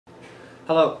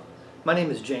Hello, my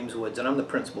name is James Woods and I'm the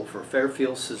principal for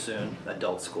Fairfield-Suisun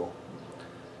Adult School.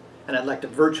 And I'd like to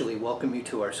virtually welcome you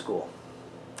to our school.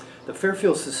 The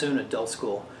Fairfield-Suisun Adult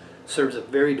School serves a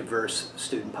very diverse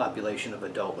student population of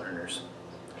adult learners.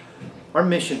 Our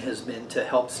mission has been to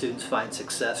help students find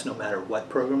success no matter what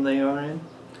program they are in.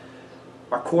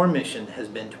 Our core mission has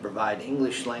been to provide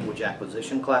English language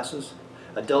acquisition classes,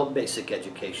 adult basic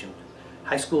education,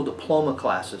 high school diploma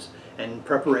classes, and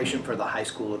preparation for the high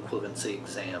school equivalency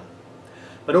exam.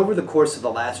 But over the course of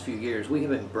the last few years, we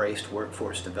have embraced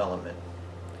workforce development.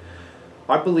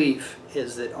 Our belief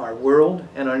is that our world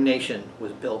and our nation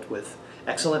was built with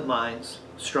excellent minds,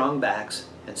 strong backs,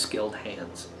 and skilled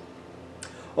hands.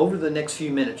 Over the next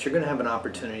few minutes, you're going to have an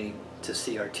opportunity to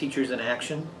see our teachers in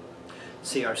action,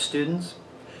 see our students,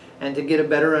 and to get a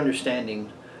better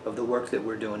understanding of the work that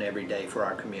we're doing every day for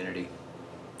our community.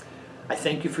 I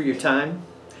thank you for your time,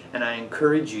 and I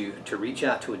encourage you to reach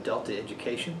out to Adult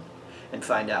Education and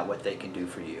find out what they can do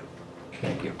for you.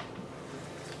 Thank you.